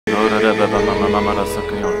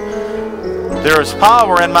There is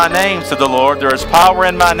power in my name, said the Lord. There is power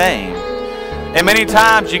in my name. And many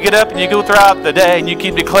times you get up and you go throughout the day and you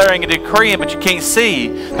keep declaring and decreeing, but you can't see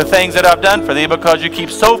the things that I've done for thee because you keep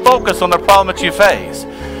so focused on the problem that you face.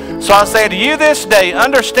 So I say to you this day,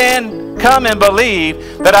 understand, come and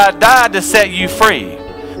believe that I died to set you free.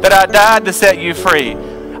 That I died to set you free.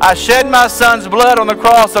 I shed my son's blood on the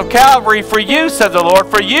cross of Calvary for you, said the Lord.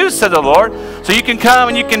 For you, said the Lord. So you can come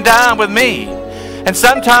and you can dine with me. And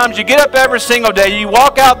sometimes you get up every single day, you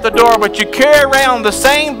walk out the door, but you carry around the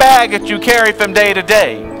same bag that you carry from day to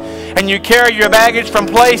day. And you carry your baggage from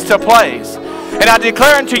place to place. And I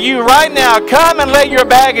declare unto you right now, come and lay your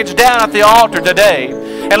baggage down at the altar today.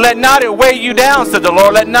 And let not it weigh you down, said the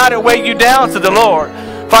Lord. Let not it weigh you down, said the Lord.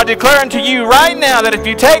 For I declare unto you right now that if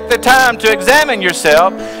you take the time to examine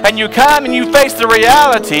yourself and you come and you face the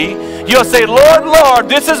reality, you'll say, Lord, Lord,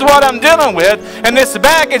 this is what I'm dealing with, and this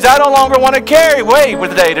baggage I no longer want to carry away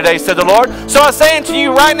with today, said the Lord. So I'm saying to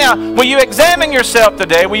you right now, will you examine yourself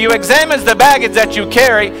today? Will you examine the baggage that you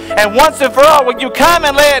carry? And once and for all, will you come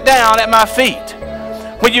and lay it down at my feet?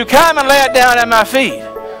 Will you come and lay it down at my feet?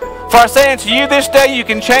 For I say unto you this day, you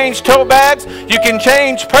can change tote bags, you can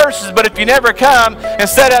change purses, but if you never come and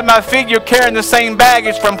sit at my feet, you're carrying the same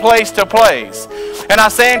baggage from place to place. And I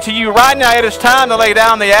say unto you right now, it is time to lay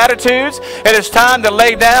down the attitudes. It is time to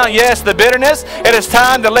lay down, yes, the bitterness. It is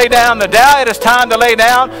time to lay down the doubt. It is time to lay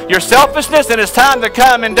down your selfishness. It is time to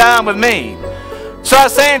come and dine with me. So I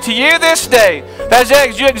say unto you this day, that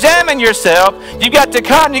as you examine yourself, you got to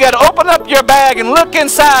come, you got to open up your bag and look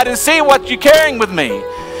inside and see what you're carrying with me.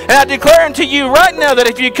 And I declare unto you right now that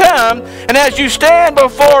if you come, and as you stand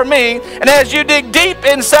before me, and as you dig deep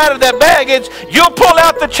inside of that baggage, you'll pull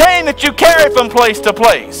out the chain that you carry from place to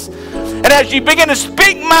place. And as you begin to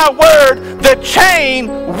speak my word, the chain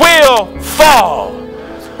will fall.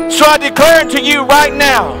 So I declare unto you right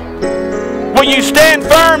now, will you stand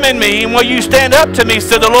firm in me, and will you stand up to me,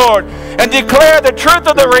 said the Lord, and declare the truth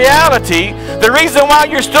of the reality. The reason why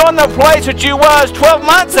you're still in the place that you was 12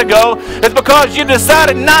 months ago is because you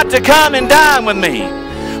decided not to come and dine with me.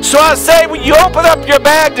 So I say, will you open up your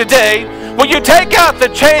bag today? Will you take out the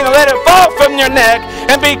chain and let it fall from your neck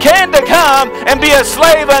and begin to come and be a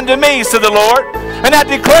slave unto me, said the Lord. And I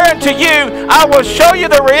declare unto you, I will show you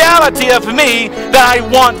the reality of me that I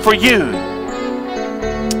want for you.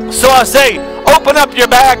 So I say, open up your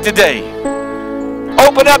bag today.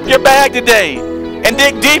 Open up your bag today and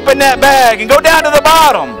dig deep in that bag and go down to the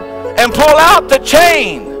bottom and pull out the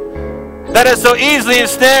chain that has so easily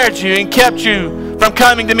ensnared you and kept you from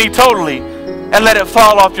coming to me totally, and let it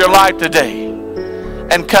fall off your life today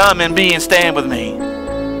and come and be and stand with me.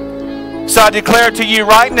 So I declare to you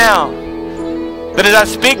right now that as I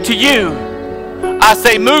speak to you, I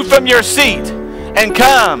say move from your seat and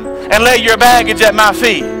come and lay your baggage at my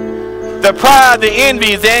feet. The pride, the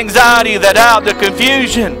envy, the anxiety, the doubt, the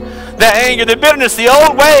confusion, the anger, the bitterness, the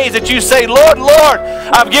old ways that you say, Lord, Lord,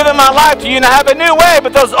 I've given my life to you and I have a new way,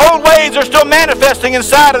 but those old ways are still manifesting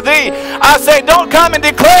inside of thee. I say, don't come and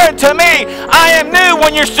declare it to me, I am new,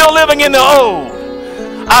 when you're still living in the old.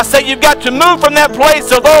 I say, you've got to move from that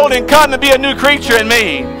place of old and come and be a new creature in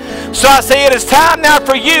me. So I say, it is time now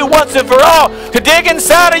for you, once and for all, to dig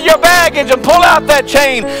inside of your baggage and pull out that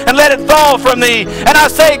chain and let it fall from thee. And I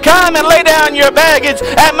say, come and lay down your baggage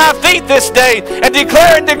at my feet this day and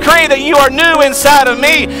declare and decree that you are new inside of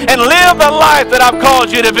me and live the life that I've called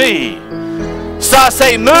you to be. So I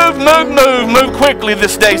say, move, move, move, move quickly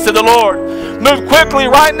this day, said the Lord. Move quickly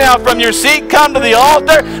right now from your seat, come to the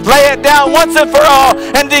altar, lay it down once and for all,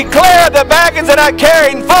 and declare the baggage that I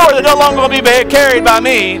carried forward that no longer will be carried by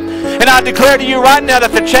me. And I declare to you right now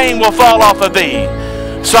that the chain will fall off of thee.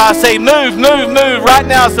 So I say, move, move, move right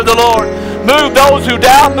now, said the Lord. Move those who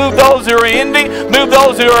doubt, move those who are envy, move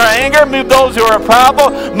those who are anger, move those who are prideful,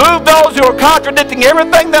 move those who are contradicting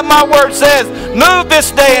everything that my word says. Move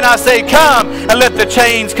this day, and I say, come and let the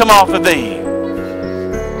chains come off of thee.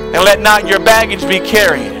 And let not your baggage be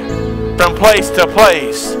carried from place to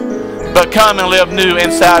place, but come and live new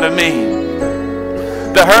inside of me.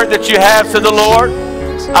 The hurt that you have, said the Lord,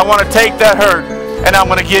 I want to take that hurt and I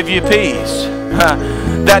want to give you peace.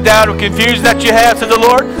 That doubt or confusion that you have, said the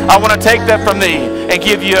Lord, I want to take that from thee and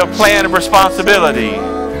give you a plan of responsibility.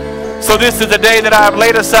 So this is the day that I have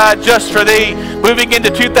laid aside just for thee. Moving into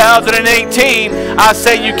 2018, I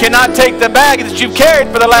say you cannot take the baggage that you've carried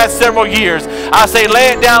for the last several years. I say lay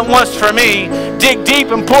it down once for me. Dig deep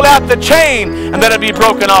and pull out the chain and let it be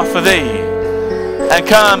broken off for thee. And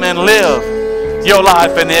come and live your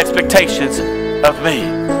life in the expectations of me.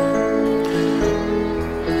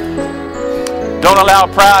 Don't allow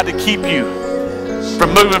pride to keep you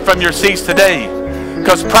from moving from your seats today.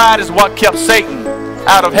 Because pride is what kept Satan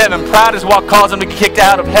out of heaven. Pride is what caused him to get kicked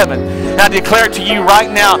out of heaven. And I declare to you right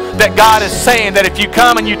now that God is saying that if you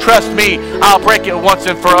come and you trust me, I'll break it once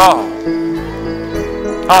and for all.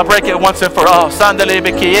 I'll break it once and for all.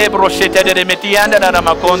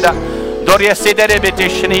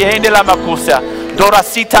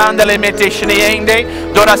 Dorasita andale metishniende,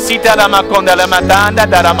 dorasita la makonda la matanda,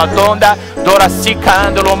 daramatonda, dorasika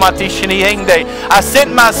andalo matishniende. I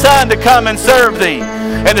sent my son to come and serve thee,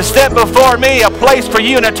 and to step before me a place for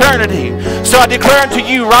you in eternity. So I declare unto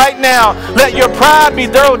you right now, let your pride be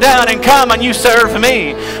thrown down and come and you serve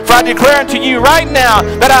me. For I declare unto you right now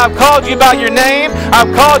that I've called you by your name,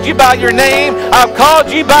 I've called you by your name, I've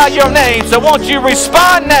called you by your name. So won't you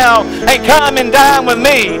respond now and come and dine with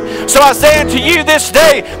me. So I say unto you this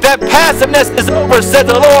day that passiveness is over, said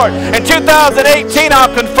the Lord. In 2018 I'll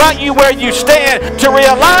confront you where you stand to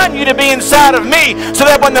realign you to be inside of me, so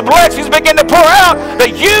that when the blessings begin to pour out,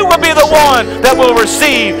 that you will be the one that will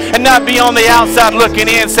receive and not be on the outside looking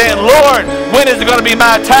in saying, Lord, when is it going to be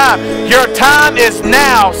my time? Your time is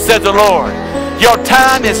now, said the Lord. Your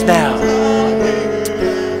time is now.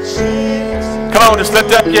 Come on, just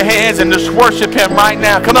lift up your hands and just worship him right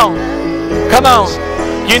now. Come on. Come on.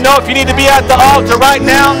 You know, if you need to be at the altar right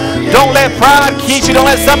now, don't let pride keep you. Don't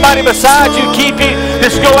let somebody beside you keep you.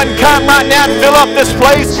 Just go and come right now and fill up this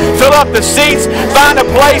place. Fill up the seats. Find a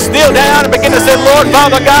place, kneel down and begin to say, Lord,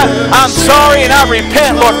 Father God, I'm sorry and I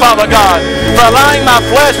repent, Lord, Father God, for allowing my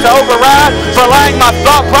flesh to override, for allowing my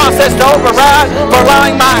thought process to override, for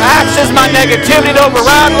allowing my actions, my negativity to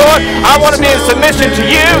override, Lord. I want to be in submission to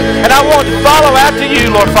you, and I want to follow after you,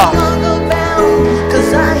 Lord, Father.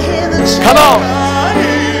 Come on.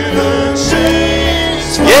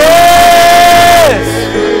 Yes!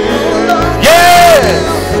 Yes!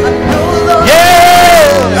 Yes!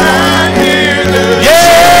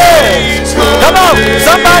 Yes! Come on!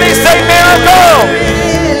 Somebody say miracle!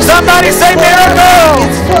 Somebody say miracle!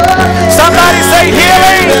 Somebody say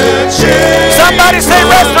healing! Somebody say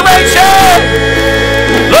restoration!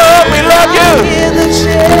 Lord, we love you!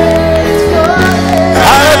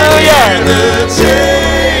 Hallelujah!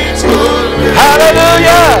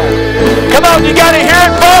 Hallelujah! Come on, you got to hear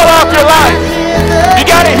it fall off your life. You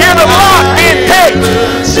got to hear the lock being picked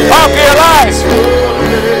off your life.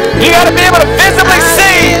 You got to be able to visibly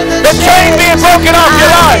see the chain being broken off your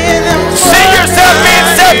life. See yourself being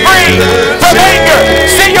set free from anger.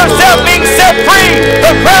 See yourself being set free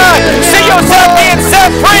from pride. See yourself being set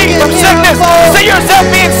free from sickness. See yourself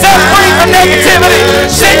being set free from negativity.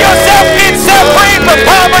 See yourself being set free from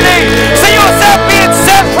poverty. See yourself being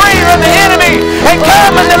set free from the enemy and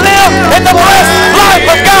come and to live in the blessed life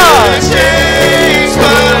of God.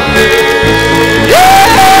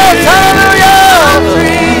 Yes, hallelujah.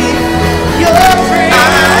 You're free.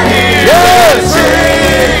 Yes.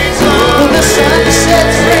 When the sun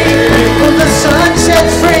sets free, when the sun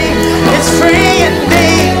sets free, it's free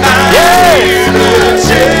indeed. Yes.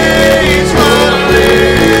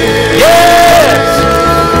 Yes.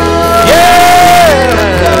 Yes.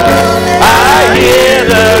 I hear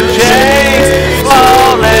the chains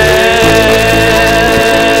falling.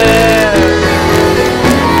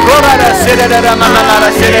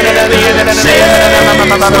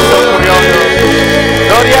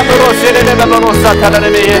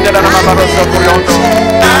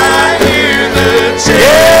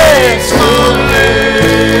 Yes.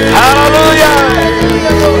 Hallelujah.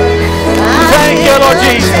 Thank you, Lord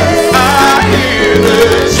Jesus. I hear the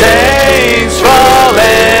chains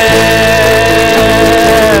falling.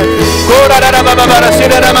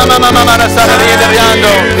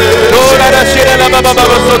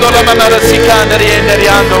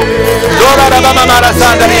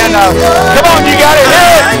 Come on, you gotta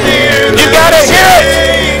hear it. You gotta hear it.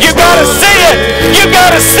 You gotta see it. You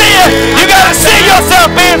gotta see it. You gotta see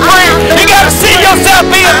yourself being free. You gotta see yourself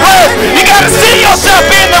being blessed. You gotta see yourself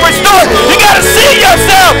being restored. You gotta see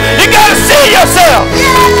yourself. You gotta see yourself.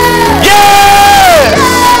 Yes.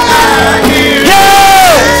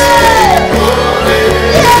 Yes.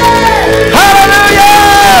 Hallelujah.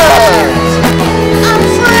 I'm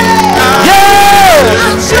free. Yes.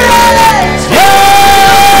 I'm free. Yes.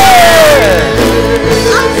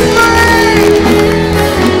 I'm free.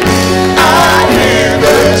 I hear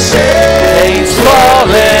the chains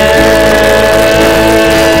falling.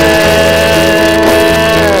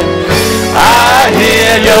 I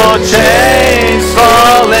hear your chains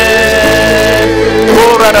falling.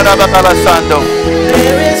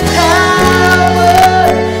 There is power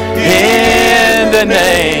in the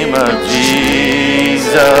name of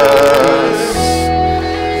Jesus.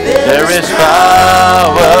 There is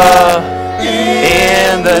power in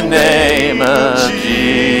the name of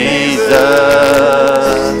Jesus.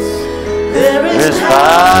 There is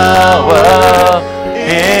power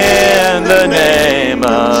in the name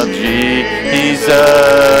of Jesus.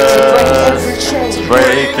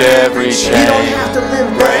 Break every chain. You don't have to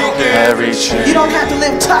live break every chain. You don't have to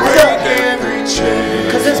live tied up.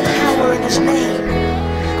 Because there's power in His name.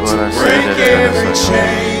 Break every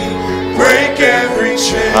chain. Break every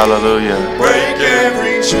chain. Hallelujah. Break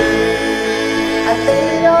every chain.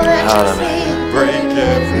 Hallelujah. Break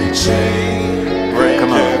every chain. Break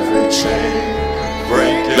every chain.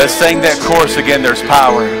 Break every Let's sing that chorus again. There's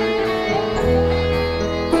power.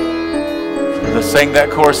 Let's sing that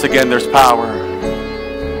chorus again. There's power.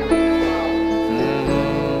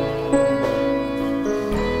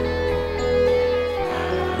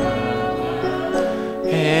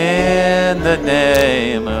 In the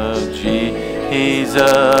name of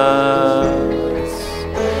Jesus,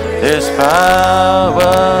 there's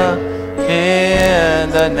power in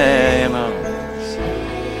the name of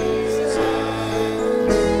Jesus.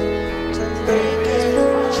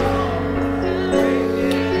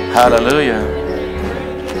 Hallelujah.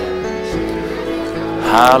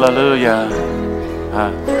 Hallelujah.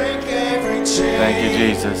 Thank you,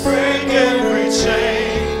 Jesus. Break every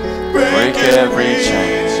chain. Break every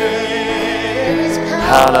chain.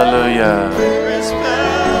 Hallelujah.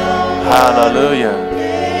 Hallelujah.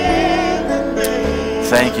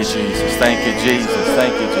 Thank you, Jesus. Thank you, Jesus.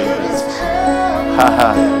 Thank you, Jesus. Ha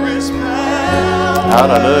ha.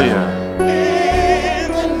 Hallelujah.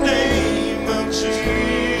 In the name of Jesus.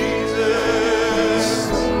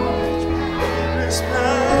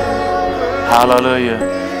 Hallelujah.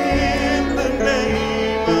 In the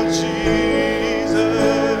name of Jesus.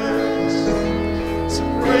 So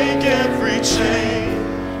break every chain.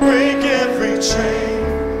 Break every chain.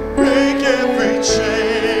 Break every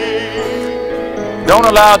chain. Don't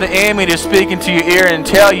allow the enemy to speak into your ear and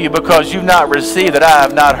tell you because you've not received that I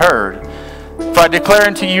have not heard. For I declare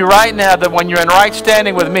unto you right now that when you're in right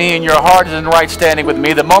standing with me and your heart is in right standing with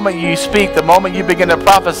me, the moment you speak, the moment you begin to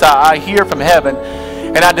prophesy, I hear from heaven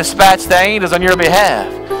and I dispatch the angels on your behalf.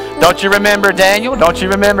 Don't you remember Daniel? Don't you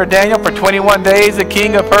remember Daniel? For 21 days the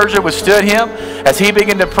king of Persia withstood him as he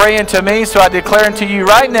began to pray unto me. So I declare unto you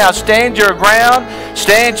right now, stand your ground,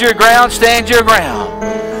 stand your ground, stand your ground.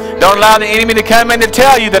 Don't allow the enemy to come in to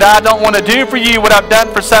tell you that I don't want to do for you what I've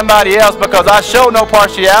done for somebody else, because I show no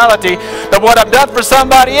partiality, that what I've done for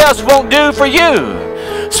somebody else won't do for you.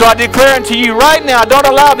 So I declare unto you right now, don't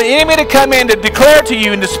allow the enemy to come in to declare to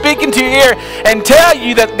you and to speak into your ear and tell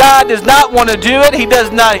you that God does not want to do it. He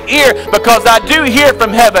does not hear, because I do hear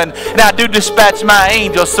from heaven and I do dispatch my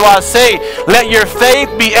angels. So I say, let your faith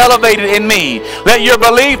be elevated in me. Let your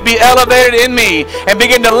belief be elevated in me, and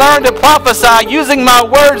begin to learn to prophesy using my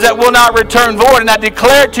words that will not return void. And I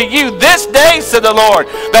declare to you this day, said the Lord,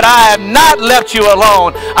 that I have not left you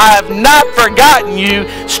alone. I have not forgotten you.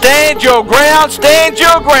 Stand your ground, stand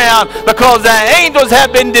your ground, because the angels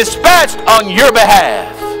have been dispatched on your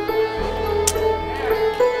behalf.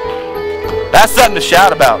 That's something to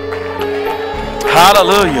shout about.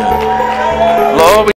 Hallelujah. Lord,